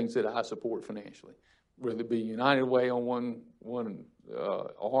things that I support financially, whether it be United Way on one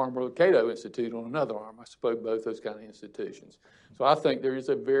arm or the Cato Institute on another arm. I support both those kind of institutions. So I think there is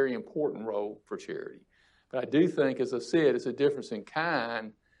a very important role for charity. But I do think, as I said, it's a difference in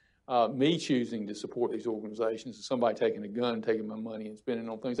kind, me choosing to support these organizations and somebody taking a gun, taking my money and spending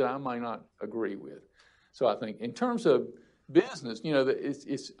on things that I might not agree with. So I think in terms of business,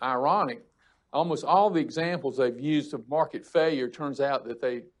 it's ironic. Almost all the examples they've used of market failure turns out that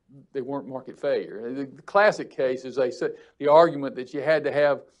they weren't market failure. The classic case is they said the argument that you had to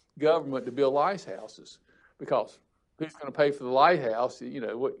have government to build lighthouses because who's going to pay for the lighthouse?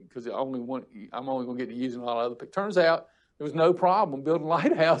 Because I'm only going to get to use a lot of other. It turns out there was no problem building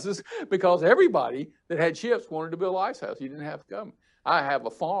lighthouses because everybody that had ships wanted to build lighthouses. You didn't have government. I have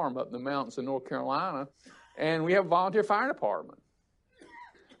a farm up in the mountains of North Carolina, and we have a volunteer fire department.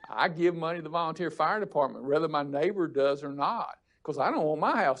 I give money to the volunteer fire department, whether my neighbor does or not, because I don't want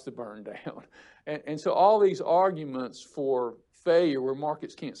my house to burn down. And so all these arguments for failure where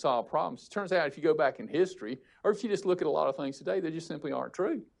markets can't solve problems, it turns out if you go back in history, or if you just look at a lot of things today, they just simply aren't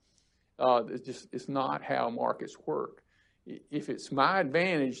true. It's not how markets work. If it's my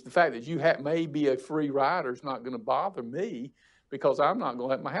advantage, the fact that you may be a free rider is not going to bother me because I'm not going to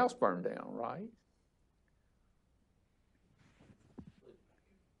let my house burn down, right?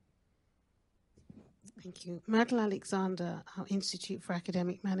 Thank you. Myrtle Alexander, Institute for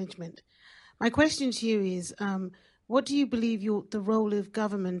Academic Management. My question to you is, what do you believe the role of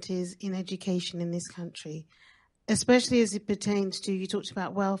government is in education in this country, especially as it pertains to, you talked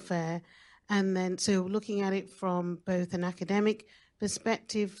about welfare, and then so looking at it from both an academic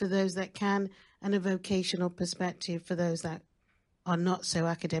perspective for those that can and a vocational perspective for those that are not so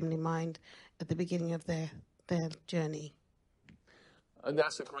academically minded at the beginning of their journey? And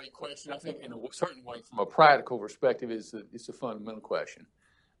that's a great question. I think in a certain way, from a practical perspective, it's a fundamental question.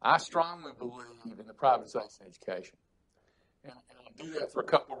 I strongly believe in the privatization of education. And I do that for a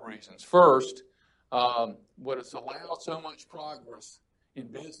couple of reasons. First, what has allowed so much progress in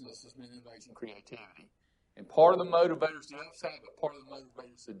business has been innovation and creativity. And part of the motivator is the upside, but part of the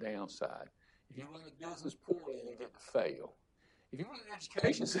motivator is the downside. If you run a business poorly, you get to fail. If you run an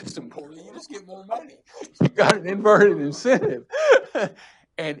education system poorly, you just get more money. You've got an inverted incentive.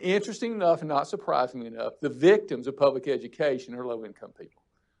 And interesting enough, and not surprisingly enough, the victims of public education are low-income people.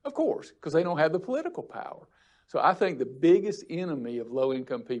 Of course, because they don't have the political power. So I think the biggest enemy of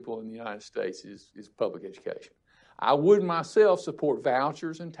low-income people in the United States is public education. I would myself support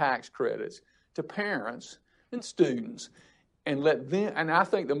vouchers and tax credits to parents and students and let them, and I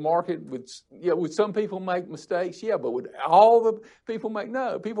think the market would some people make mistakes? Yeah, but would all the people make?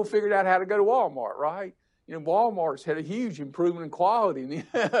 No. People figured out how to go to Walmart, right? Walmart's had a huge improvement in quality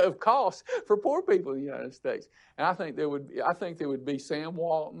of costs for poor people in the United States. And I think there would be Sam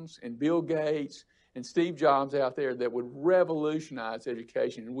Waltons and Bill Gates and Steve Jobs out there that would revolutionize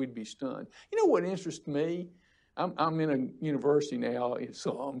education, and we'd be stunned. You know what interests me? I'm in a university now,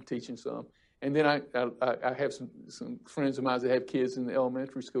 teaching some, and then I have some friends of mine that have kids in the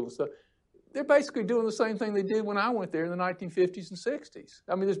elementary school and stuff. They're basically doing the same thing they did when I went there in the 1950s and 60s.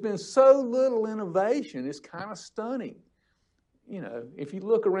 I mean, there's been so little innovation, it's kind of stunning. If you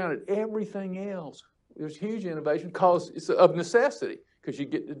look around at everything else, there's huge innovation because it's of necessity, because you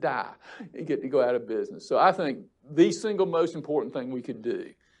get to die. You get to go out of business. So I think the single most important thing we could do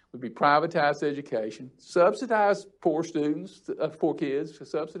would be privatize education, subsidize poor students, poor kids,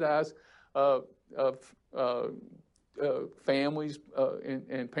 subsidize families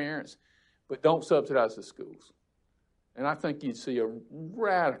and parents, but don't subsidize the schools. And I think you'd see a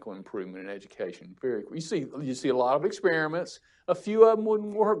radical improvement in education very quickly. You see a lot of experiments. A few of them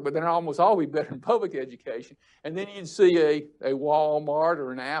wouldn't work, but they're almost always better than public education. And then you'd see a Walmart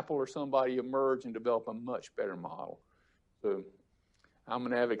or an Apple or somebody emerge and develop a much better model. So I'm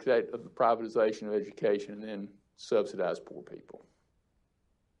an advocate of the privatization of education and then subsidize poor people.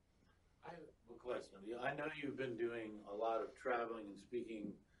 I have a question. I know you've been doing a lot of traveling and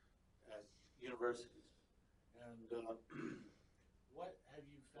speaking at universities. And what have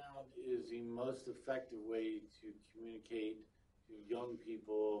you found is the most effective way to communicate to young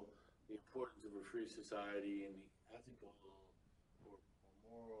people the importance of a free society and the ethical or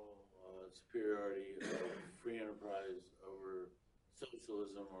moral superiority of free enterprise over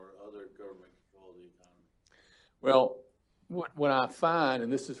socialism or other government control of the economy? Well, what I find,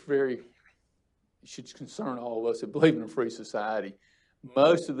 and this is should concern all of us that believe in a free society,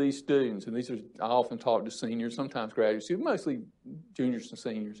 most of these students, and I often talk to seniors, sometimes graduate students, mostly juniors and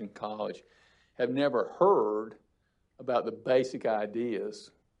seniors in college, have never heard about the basic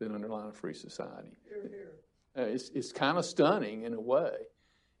ideas that underlie a free society. It's kind of stunning in a way.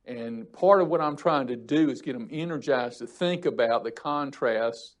 And part of what I'm trying to do is get them energized to think about the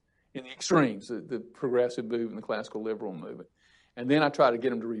contrasts in the extremes, the progressive movement, the classical liberal movement. And then I try to get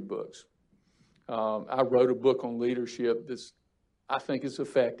them to read books. I wrote a book on leadership that's I think is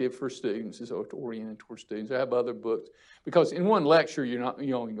effective for students, is oriented towards students. I have other books, because in one lecture, you're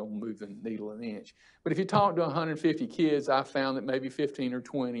only going to move the needle an inch. But if you talk to 150 kids, I found that maybe 15 or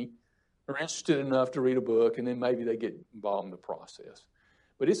 20 are interested enough to read a book, and then maybe they get involved in the process.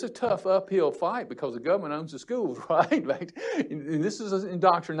 But it's a tough uphill fight because the government owns the schools, right? And this is an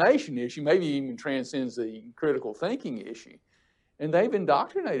indoctrination issue, maybe even transcends the critical thinking issue. And they've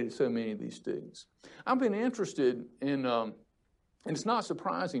indoctrinated so many of these students. I've been interested in... And it's not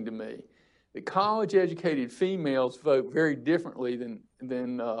surprising to me that college-educated females vote very differently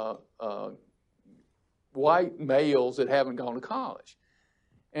than white males that haven't gone to college.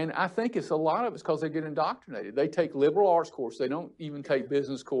 And I think a lot of it's because they get indoctrinated. They take liberal arts courses. They don't even take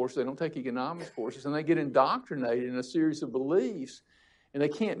business courses. They don't take economics courses. And they get indoctrinated in a series of beliefs. And they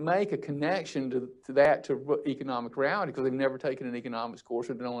can't make a connection to economic reality because they've never taken an economics course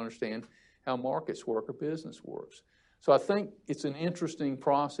or they don't understand how markets work or business works. So I think it's an interesting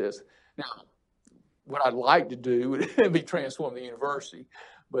process. Now, what I'd like to do would be transform the university,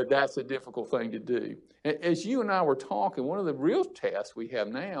 but that's a difficult thing to do. As you and I were talking, one of the real tests we have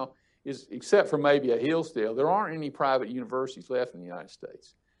now is, except for maybe a Hillsdale, there aren't any private universities left in the United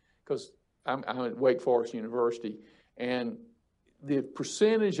States. Because I'm at Wake Forest University, and the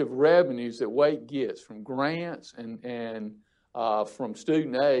percentage of revenues that Wake gets from grants and from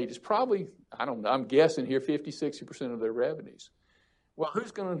student aid is probably, I don't know, I'm guessing here 50, 60% of their revenues. Well,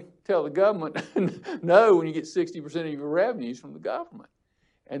 who's going to tell the government no when you get 60% of your revenues from the government?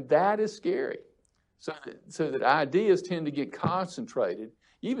 And that is scary. So that ideas tend to get concentrated.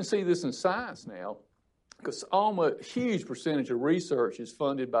 You even see this in science now, because almost a huge percentage of research is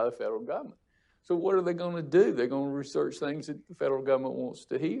funded by the federal government. So what are they going to do? They're going to research things that the federal government wants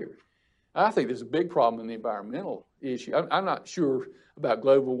to hear. I think there's a big problem in the environmental issue. I'm not sure about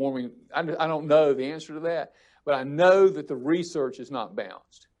global warming. I don't know the answer to that, but I know that the research is not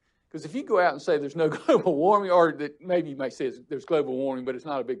balanced. Because if you go out and say there's no global warming, or that maybe you might say there's global warming, but it's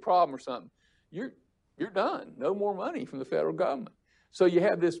not a big problem or something, you're done. No more money from the federal government. So you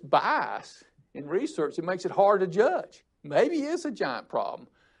have this bias in research that makes it hard to judge. Maybe it's a giant problem.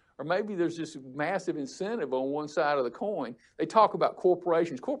 Or maybe there's this massive incentive on one side of the coin. They talk about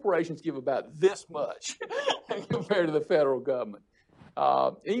corporations. Corporations give about this much compared to the federal government.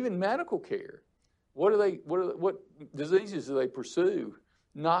 Even medical care. What diseases do they pursue?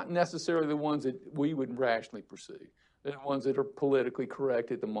 Not necessarily the ones that we would rationally pursue. They're the ones that are politically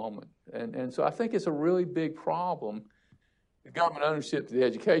correct at the moment. And so I think it's a really big problem, the government ownership to the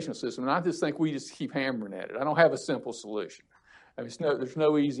educational system. And I just think we just keep hammering at it. I don't have a simple solution. I mean, there's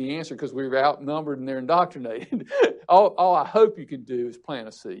no easy answer because we're outnumbered and they're indoctrinated. all I hope you can do is plant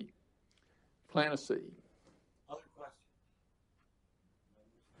a seed. Plant a seed. Other questions?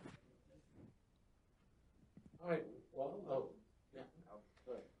 All right. Well, yeah.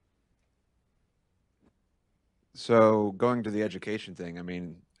 Go ahead. So going to the education thing, I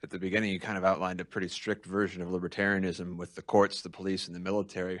mean, at the beginning you kind of outlined a pretty strict version of libertarianism with the courts, the police, and the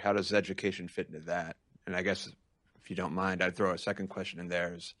military. How does education fit into that? And I guess, if you don't mind, I'd throw a second question in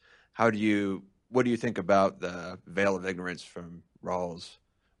there is, what do you think about the veil of ignorance from Rawls,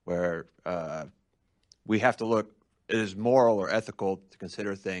 where we have to look, it is moral or ethical to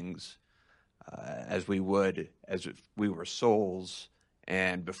consider things as we would as if we were souls,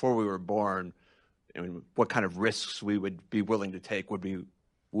 and before we were born, I mean, what kind of risks we would be willing to take? Would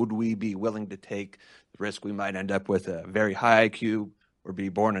we be willing to take the risk we might end up with a very high IQ or be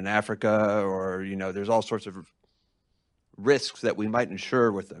born in Africa, or, there's all sorts of risks that we might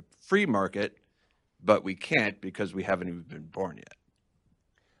insure with a free market, but we can't because we haven't even been born yet.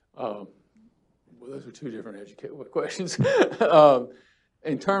 Well, those are two different questions.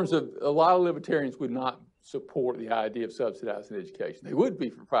 In terms of, a lot of libertarians would not support the idea of subsidizing education. They would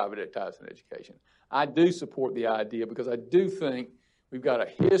be for privatizing education. I do support the idea because I do think we've got a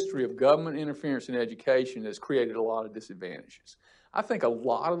history of government interference in education that's created a lot of disadvantages. I think a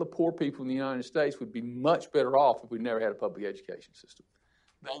lot of the poor people in the United States would be much better off if we never had a public education system.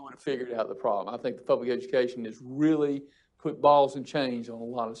 They would have figured out the problem. I think the public education has really put balls and chains on a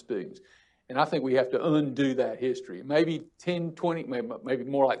lot of students. And I think we have to undo that history. Maybe 10, 20, maybe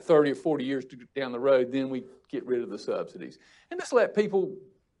more like 30 or 40 years down the road, then we get rid of the subsidies. And just let people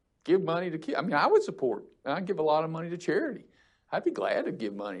give money to kids. I mean, I'd give a lot of money to charity. I'd be glad to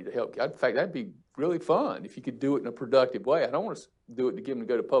give money to help. In fact, that'd be really fun if you could do it in a productive way. I don't want to do it to get them to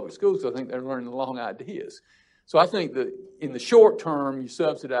go to public schools because I think they're learning the wrong ideas. So I think that in the short term, you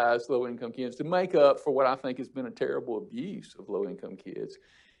subsidize low-income kids to make up for what I think has been a terrible abuse of low-income kids.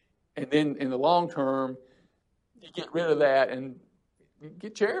 And then in the long term, you get rid of that and you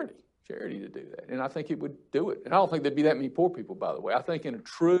get charity to do that. And I think it would do it. And I don't think there'd be that many poor people, by the way. I think in a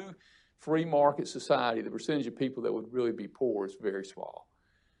true free market society, the percentage of people that would really be poor is very small.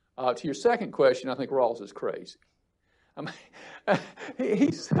 To your second question, I think Rawls is crazy. I mean,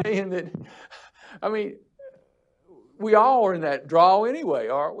 he's saying that, I mean, we all are in that draw anyway,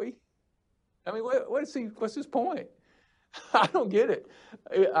 aren't we? I mean, what's his point? I don't get it.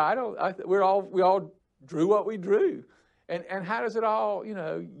 We all drew what we drew. And how does it all,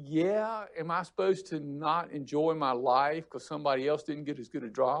 am I supposed to not enjoy my life because somebody else didn't get as good a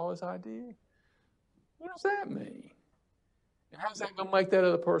draw as I did? What does that mean? And how's that going to make that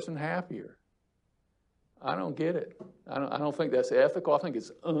other person happier? I don't get it. I don't think that's ethical. I think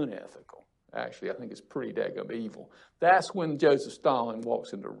it's unethical. Actually, I think it's pretty daggum evil. That's when Joseph Stalin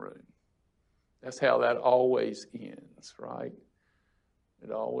walks in the room. That's how that always ends, right?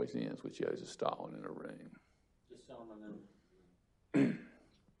 It always ends with Joseph Stalin in a room. Just tell them.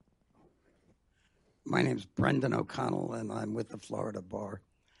 My name's Brendan O'Connell, and I'm with the Florida Bar.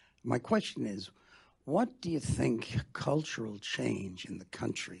 My question is, what do you think cultural change in the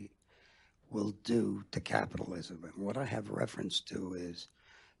country will do to capitalism? And what I have reference to is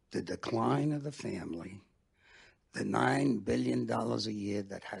the decline of the family, the $9 billion a year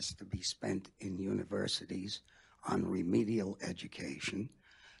that has to be spent in universities on remedial education,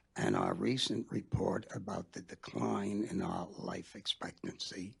 and our recent report about the decline in our life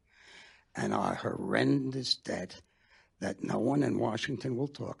expectancy, and our horrendous debt that no one in Washington will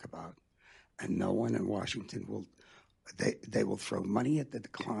talk about, and no one in Washington will, they will throw money at the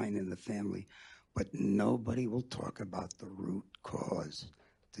decline in the family, but nobody will talk about the root cause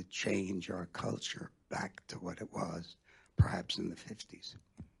to change our culture back to what it was, perhaps in the 50s.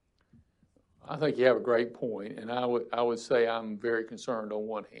 I think you have a great point, and I would say I'm very concerned on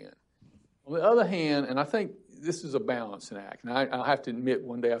one hand. On the other hand, and I think this is a balancing act, and I have to admit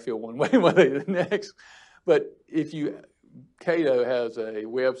one day I feel one way, one day the next, but Cato has a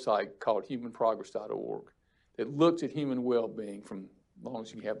website called humanprogress.org that looks at human well-being from as long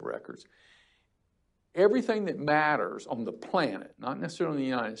as you have records. Everything that matters on the planet, not necessarily in the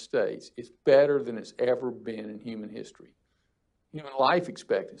United States, is better than it's ever been in human history. Human life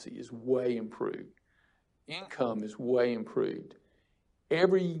expectancy is way improved. Income is way improved.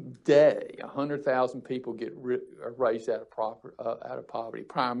 every day 100,000 people get raised out of poverty,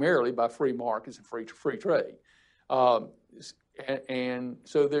 primarily by free markets and free trade. And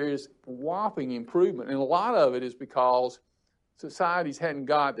so there is whopping improvement, and a lot of it is because societies hadn't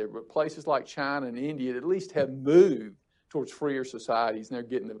got there, but places like China and India at least have moved towards freer societies, and they're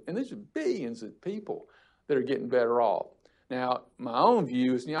getting them. And there's billions of people that are getting better off. Now, my own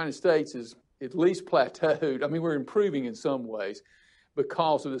view is the United States is at least plateaued. I mean, we're improving in some ways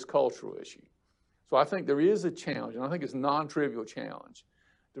because of this cultural issue. So I think there is a challenge, and I think it's a non-trivial challenge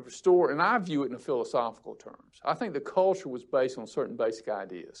to restore, and I view it in philosophical terms. I think the culture was based on certain basic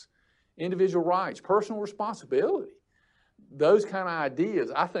ideas. Individual rights, personal responsibility, those kind of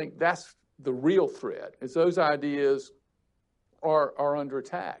ideas, I think that's the real threat, is those ideas are under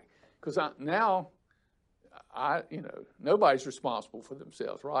attack. Because now, nobody's responsible for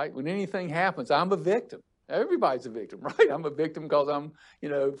themselves, right? When anything happens, I'm a victim. Everybody's a victim, right? I'm a victim because I'm,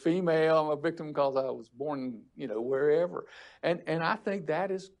 female. I'm a victim because I was born, wherever. And I think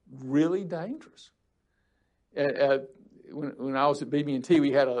that is really dangerous. When I was at BB&T,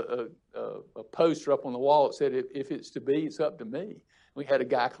 we had a poster up on the wall that said, if it's to be, it's up to me. We had a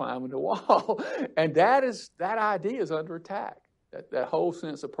guy climbing the wall. And that idea is under attack, that whole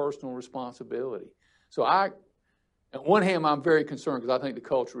sense of personal responsibility. So on one hand, I'm very concerned because I think the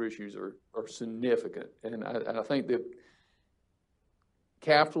cultural issues are significant. And I think that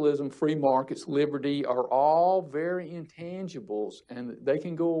capitalism, free markets, liberty are all very intangibles, and they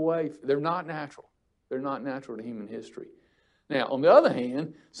can go away. They're not natural. They're not natural to human history. Now, on the other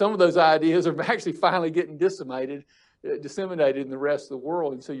hand, some of those ideas are actually finally getting disseminated in the rest of the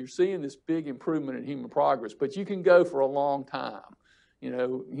world. And so you're seeing this big improvement in human progress. But you can go for a long time.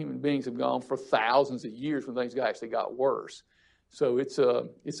 Human beings have gone for thousands of years when things actually got worse. So it's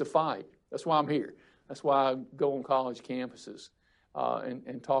a fight. That's why I'm here. That's why I go on college campuses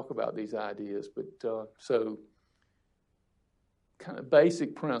and talk about these ideas. But so kind of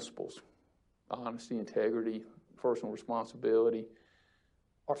basic principles, honesty, integrity, personal responsibility,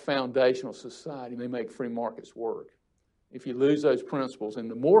 are foundational to society. They make free markets work. If you lose those principles, and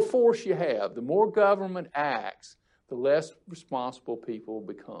the more force you have, the more government acts, the less responsible people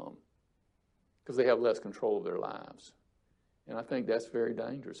become because they have less control of their lives. And I think that's very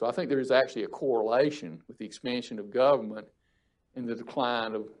dangerous. So I think there is actually a correlation with the expansion of government and the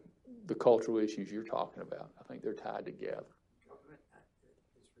decline of the cultural issues you're talking about. I think they're tied together. Government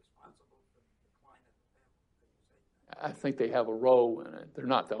is responsible for the decline of the family. I think they have a role in it. They're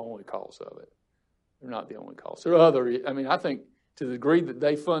not the only cause of it. They're not the only cause. There are other, I think, to the degree that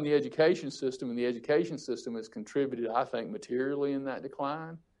they fund the education system, and the education system has contributed, I think, materially in that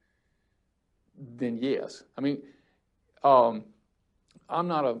decline, then yes. I'm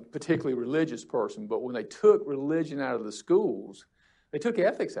not a particularly religious person, but when they took religion out of the schools, they took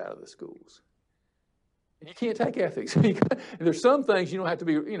ethics out of the schools. And you can't take ethics. There's some things you don't have to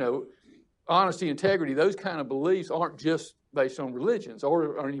be, honesty, integrity, those kind of beliefs aren't just based on religions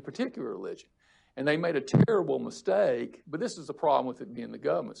or any particular religion. And they made a terrible mistake, but this is the problem with it being the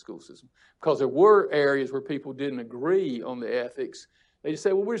government school system, because there were areas where people didn't agree on the ethics. They just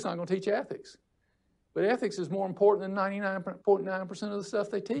said, well, we're just not going to teach ethics. But ethics is more important than 99.9% of the stuff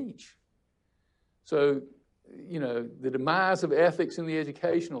they teach. So, the demise of ethics in the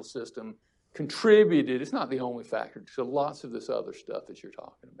educational system contributed, it's not the only factor, to lots of this other stuff that you're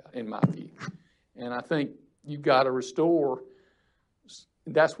talking about, in my view. And I think you've got to restore.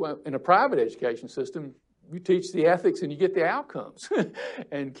 That's why in a private education system, you teach the ethics and you get the outcomes.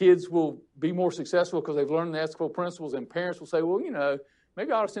 And kids will be more successful because they've learned the ethical principles, and parents will say, well,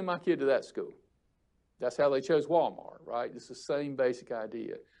 maybe I ought to send my kid to that school. That's how they chose Walmart, right? It's the same basic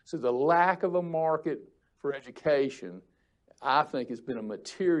idea. So the lack of a market for education, I think, has been a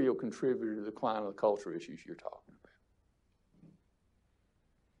material contributor to the decline of the cultural issues you're talking about.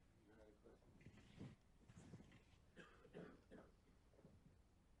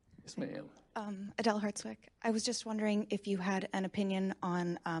 Yes, ma'am. Adele Hertzwick. I was just wondering if you had an opinion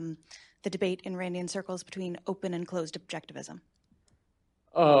on the debate in Randian circles between open and closed objectivism.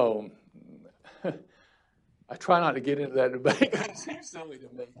 Oh, I try not to get into that debate. It seems silly to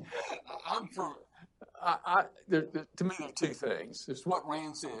me. To me, there are two things. There's what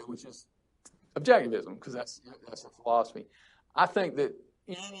Rand said, which is objectivism, because that's a philosophy. I think that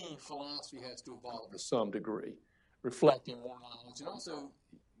any philosophy has to evolve to some degree, reflecting more knowledge, and also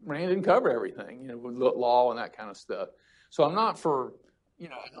Rand didn't cover everything, with law and that kind of stuff. So I'm not for,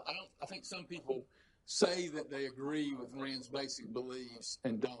 I think some people say that they agree with Rand's basic beliefs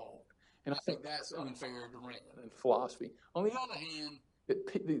and don't. And I think that's unfair to Rand and philosophy. On the other hand,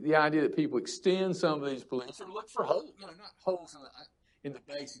 the idea that people extend some of these beliefs or look for holes, not holes in in the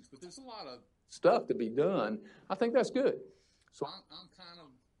basics, but there's a lot of stuff to be done. I think that's good. So I'm kind of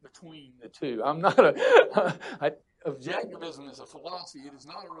between the two. I'm not objectivism is a philosophy. It is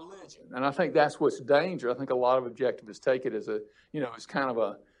not a religion. And I think that's what's dangerous. I think a lot of objectivists take it as as kind of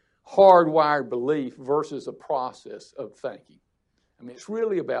a hardwired belief versus a process of thinking. I mean, it's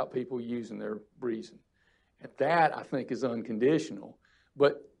really about people using their reason. And that, I think, is unconditional.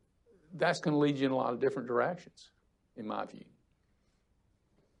 But that's going to lead you in a lot of different directions, in my view.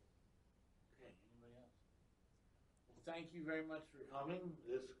 Okay, anybody else? Well, thank you very much for coming.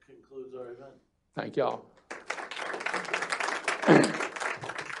 This concludes our event. Thank y'all.